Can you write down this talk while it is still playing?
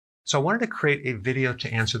So I wanted to create a video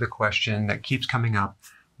to answer the question that keeps coming up.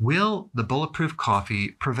 Will the bulletproof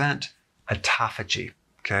coffee prevent autophagy?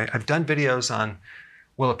 Okay, I've done videos on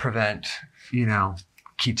will it prevent,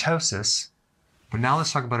 ketosis, but now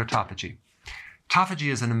let's talk about autophagy. Autophagy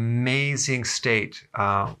is an amazing state.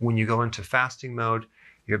 When you go into fasting mode,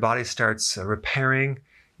 your body starts repairing.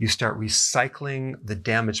 You start recycling the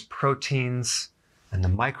damaged proteins and the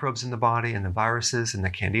microbes in the body and the viruses and the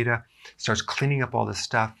candida. Starts cleaning up all this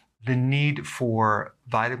stuff. The need for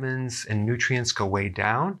vitamins and nutrients go way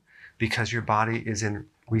down because your body is in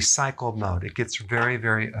recycle mode. It gets very,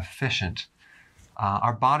 very efficient.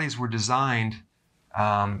 Our bodies were designed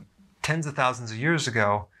tens of thousands of years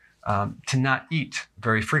ago to not eat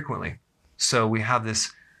very frequently. So we have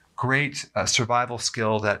this great survival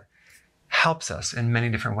skill that helps us in many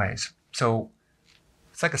different ways. So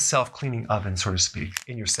it's like a self-cleaning oven, so to speak,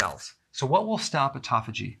 in your cells. So what will stop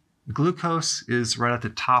autophagy? Glucose is right at the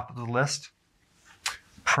top of the list.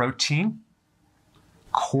 Protein,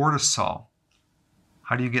 cortisol.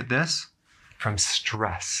 How do you get this? From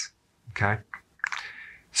stress, okay?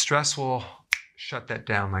 Stress will shut that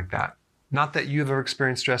down like that. Not that you've ever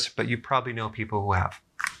experienced stress, but you probably know people who have.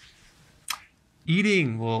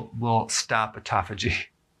 Eating will stop autophagy,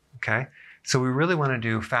 okay? So we really want to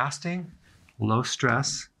do fasting, low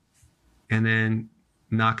stress, and then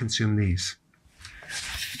not consume these.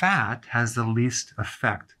 Fat has the least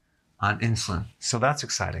effect on insulin, so that's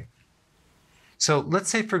exciting. So let's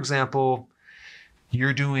say, for example,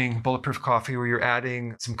 you're doing bulletproof coffee where you're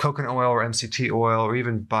adding some coconut oil or MCT oil or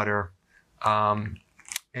even butter, and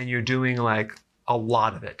you're doing like a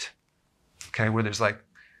lot of it, okay, where there's like,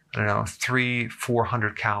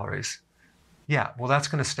 300-400 calories. Yeah, well, that's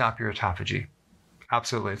going to stop your autophagy.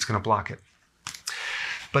 Absolutely, it's going to block it.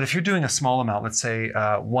 But if you're doing a small amount, let's say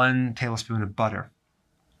 1 tablespoon of butter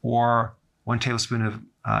or 1 tablespoon of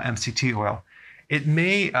MCT oil, it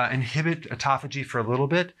may inhibit autophagy for a little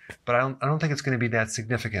bit, but I don't think it's going to be that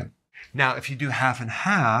significant. Now, if you do half and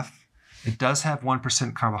half, it does have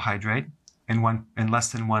 1% carbohydrate and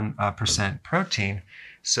less than 1% protein.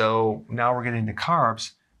 So now we're getting into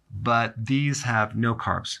carbs, but these have no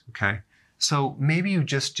carbs, okay? So maybe you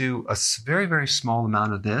just do a very, very small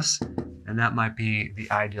amount of this, and that might be the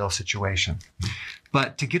ideal situation.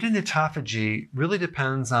 But to get into autophagy really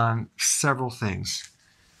depends on several things.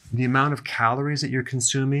 The amount of calories that you're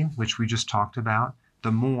consuming, which we just talked about, the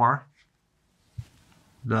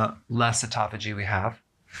less autophagy we have.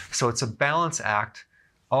 So it's a balance act.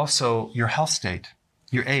 Also, your health state,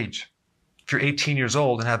 your age. If you're 18 years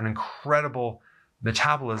old and have an incredible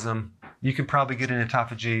metabolism, you can probably get into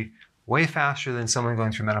autophagy way faster than someone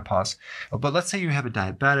going through menopause. But let's say you have a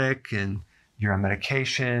diabetic and you're on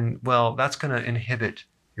medication, well, that's going to inhibit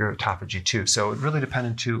your autophagy too. So it really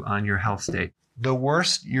depended too on your health state. The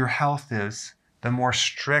worse your health is, the more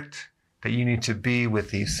strict that you need to be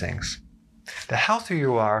with these things. The healthier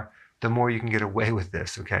you are, the more you can get away with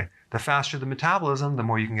this, okay? The faster the metabolism, the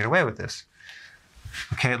more you can get away with this.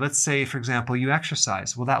 Okay, let's say, for example, you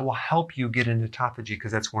exercise. Well, that will help you get into autophagy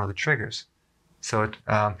because that's one of the triggers. So,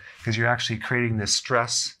 because you're actually creating this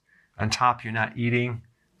stress on top, you're not eating,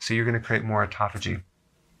 so you're going to create more autophagy.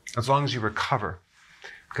 As long as you recover,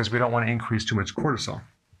 because we don't want to increase too much cortisol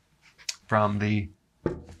from the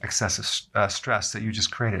excessive stress that you just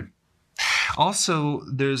created. Also,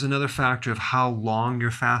 there's another factor of how long you're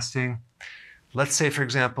fasting. Let's say, for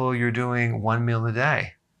example, you're doing 1 meal a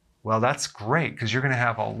day. Well, that's great because you're going to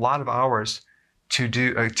have a lot of hours to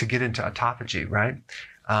get into autophagy, right?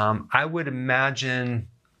 I would imagine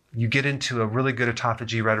you get into a really good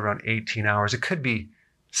autophagy right around 18 hours. It could be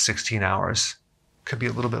 16 hours. Could be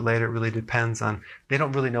a little bit later. It really depends on, they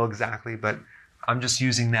don't really know exactly, but I'm just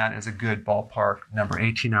using that as a good ballpark number,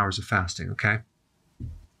 18 hours of fasting, okay?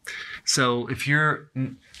 So if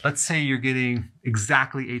let's say you're getting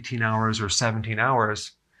exactly 18 hours or 17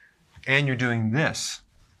 hours and you're doing this,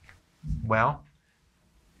 well,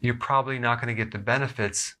 you're probably not going to get the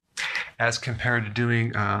benefits as compared to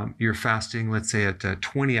doing your fasting, let's say at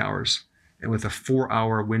 20 hours and with a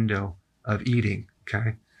 4-hour window of eating,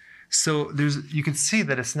 okay? So you can see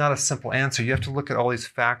that it's not a simple answer. You have to look at all these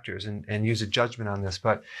factors and use a judgment on this.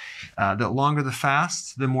 But the longer the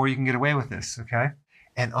fast, the more you can get away with this, okay?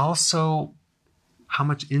 And also how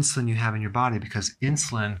much insulin you have in your body, because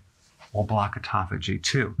insulin will block autophagy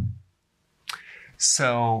too.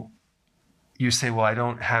 So you say, well, I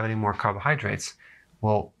don't have any more carbohydrates.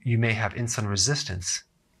 Well, you may have insulin resistance.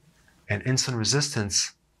 And insulin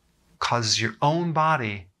resistance causes your own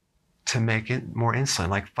body to make it more insulin,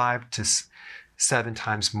 like 5 to 7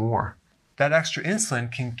 times more that extra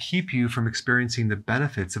insulin can keep you from experiencing the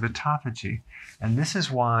benefits of autophagy. And this is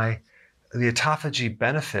why the autophagy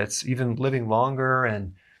benefits, even living longer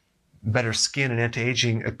and better skin and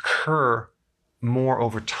anti-aging, occur more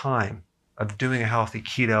over time of doing a healthy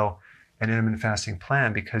keto and intermittent fasting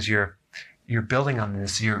plan, because you're building on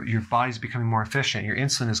this. Your body's becoming more efficient. Your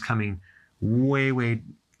insulin is coming way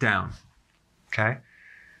down. Okay,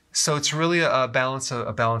 so it's really a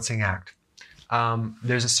balancing act.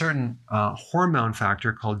 There's a certain hormone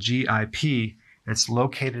factor called GIP. It's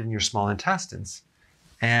located in your small intestines,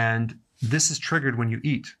 and this is triggered when you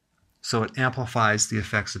eat. So it amplifies the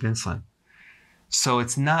effects of insulin. So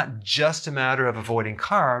it's not just a matter of avoiding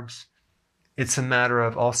carbs. It's a matter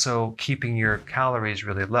of also keeping your calories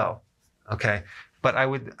really low. Okay, but I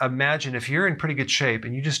would imagine if you're in pretty good shape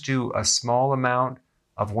and you just do a small amount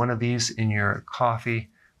of one of these in your coffee,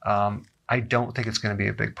 I don't think it's going to be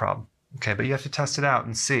a big problem. Okay, but you have to test it out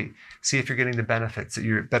and see if you're getting the benefits, that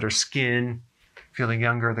you're better skin, feeling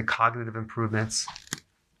younger, the cognitive improvements.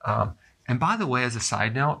 And by the way, as a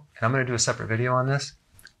side note, and I'm going to do a separate video on this,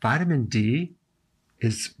 vitamin D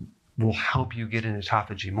will help you get into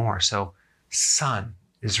autophagy more. So sun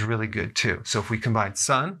is really good too. So if we combine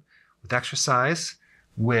sun with exercise,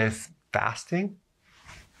 with fasting,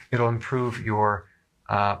 it'll improve your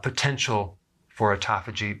potential for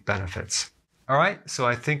autophagy benefits. All right, so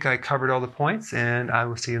I think I covered all the points, and I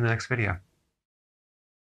will see you in the next video.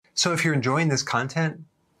 So if you're enjoying this content,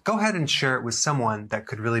 go ahead and share it with someone that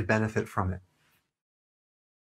could really benefit from it.